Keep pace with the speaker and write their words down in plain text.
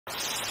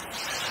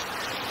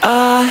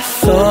I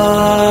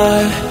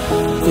thought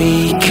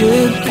we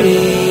could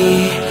be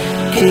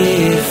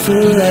here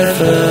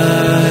forever.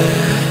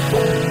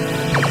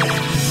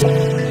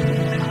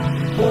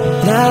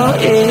 Now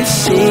it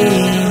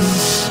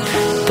seems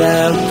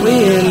that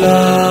we're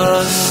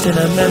lost in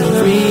a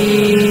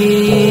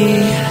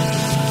memory.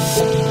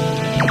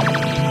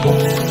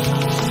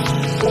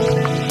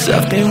 'Cause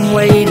I've been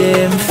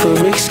waiting for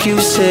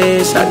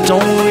excuses. I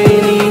don't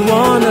really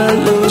wanna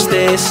lose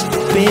this.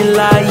 Been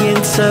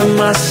lying to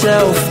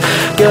myself.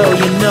 Girl,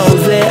 you know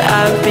that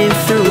I've been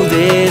through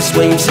this.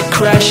 Waves are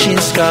crashing,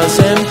 scars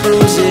and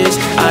bruises.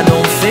 I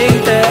don't think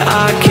that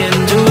I can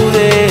do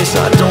this.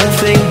 I don't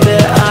think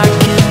that I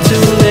can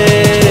do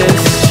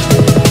this.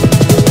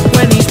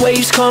 When these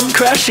waves come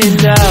crashing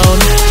down,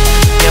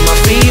 yeah, my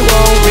feet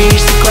won't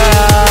reach the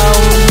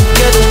ground.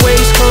 Yeah, the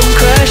waves come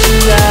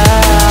crashing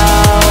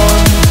down.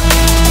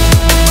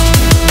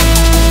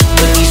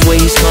 When these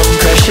waves come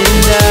crashing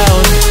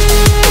down,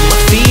 and my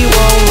feet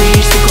won't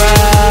reach the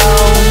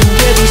ground.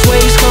 Yeah, these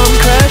waves come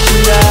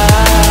crashing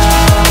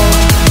down.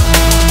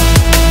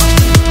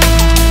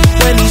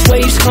 When these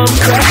waves come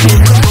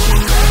crashing.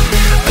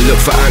 I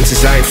look for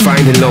answers, I ain't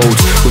finding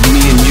loads. With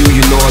me and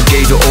you know I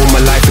gave it all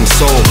my life and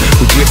soul.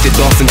 We drifted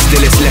off and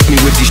still it's left me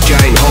with these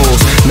giant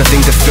holes.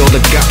 Nothing to fill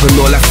the gap and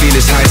all I feel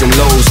is highs and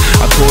lows.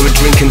 I pour a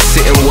drink and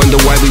sit and wonder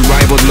why we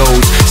rivaled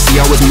lows. See,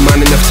 I was man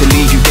enough to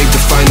leave, you gave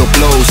the final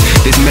blows.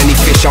 There's many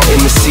fish out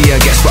in the sea, I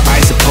guess what I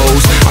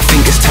suppose. I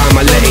think it's time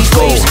I let it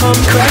go. When these waves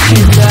come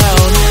crashing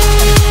down,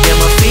 yeah,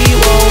 my feet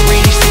won't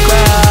reach the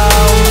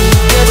ground.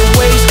 Yeah, the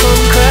waves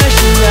come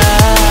crashing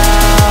down.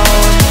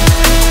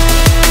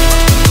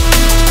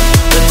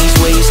 When these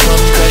waves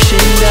come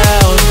crashing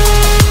down,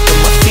 and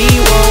my feet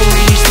won't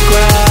reach the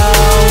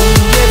ground.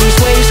 Yeah, these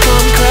waves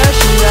come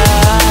crashing down.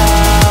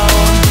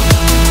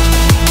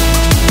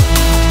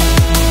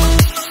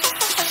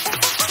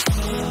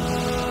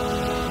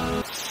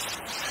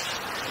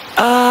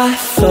 I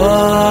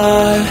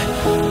thought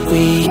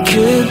we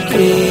could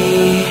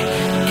be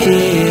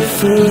here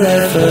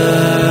forever.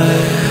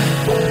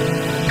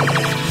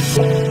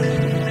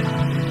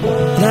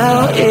 Now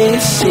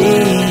it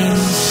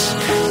seems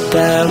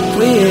that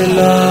we're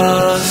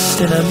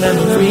lost in a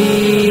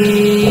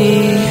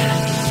memory.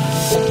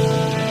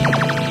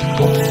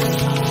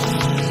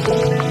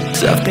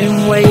 'Cause I've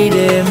been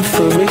waiting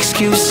for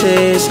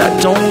excuses. I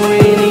don't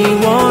really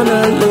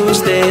wanna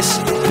lose this.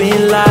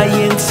 Been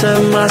lying to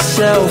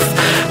myself.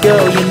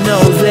 Girl, you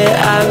know that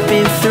I've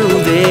been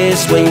through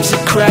this. Waves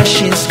are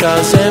crashing,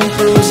 scars and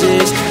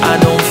bruises. I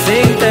don't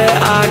think that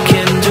I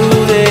can do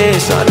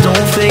this. I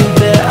don't think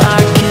that I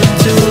can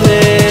do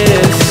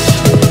this.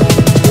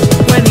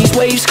 When these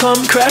waves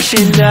come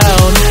crashing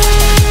down,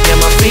 yeah,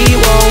 my feet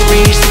won't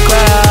reach the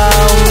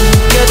ground.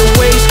 Yeah, the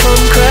waves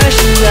come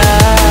crashing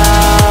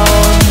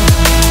down.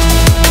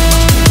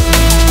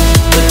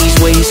 When these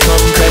waves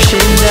come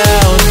crashing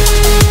down,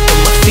 and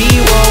my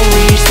feet won't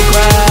reach the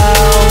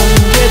ground.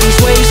 Yeah, these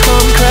waves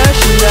come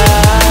crashing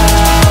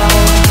down.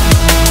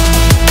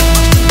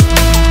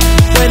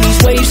 When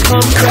these waves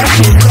come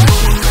crashing.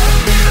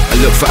 I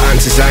look for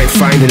answers, I ain't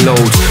finding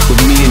loads.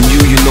 With me and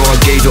you know I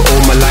gave it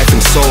all my life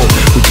and soul.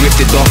 We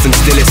drifted off and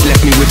still it's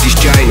left me with these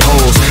giant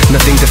holes.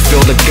 Nothing to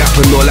fill the gap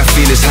and all I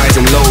feel is highs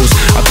and lows.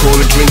 I pour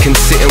a drink and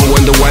sit and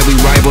wonder why we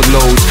rivaled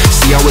lows.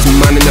 See, I was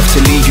man enough to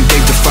leave, you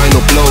gave the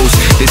final blows.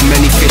 There's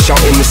many fish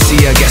out in the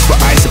sea, I guess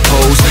what I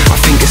suppose. I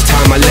think it's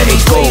time I let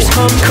it go. When these waves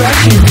come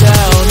crashing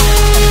down,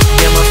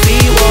 yeah, my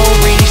feet won't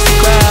reach the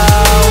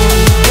ground.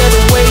 Yeah,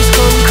 the waves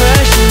come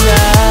crashing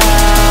down.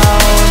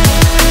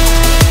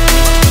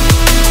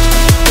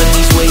 When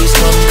these waves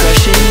come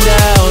crashing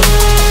down,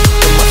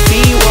 and my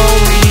feet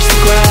won't reach the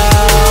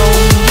ground.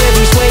 Yeah,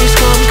 these waves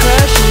come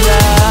crashing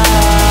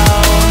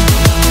down.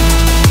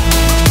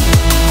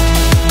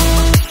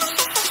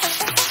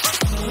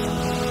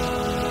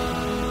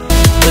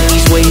 When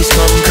these waves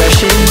come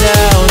crashing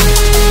down,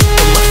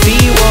 and my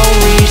feet won't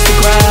reach the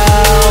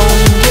ground.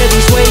 Yeah,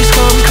 these waves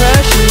come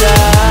crashing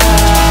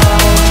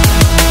down.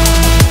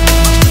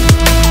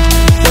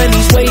 When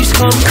these waves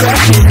come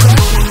crashing.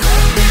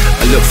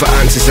 I look for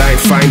answers, I ain't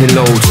finding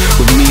loads.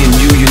 With me and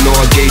you know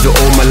I gave it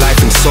all my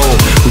life and soul.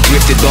 We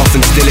drifted off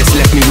and still it's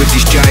left me with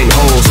these giant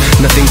holes.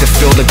 Nothing to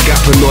fill the gap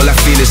and all I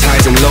feel is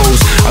highs and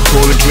lows. I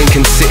pour a drink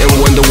and sit and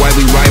wonder why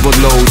we rivaled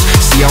lows.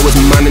 See, I was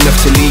man enough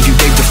to leave, you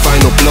gave the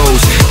final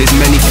blows. There's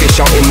many fish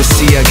out in the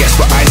sea, I guess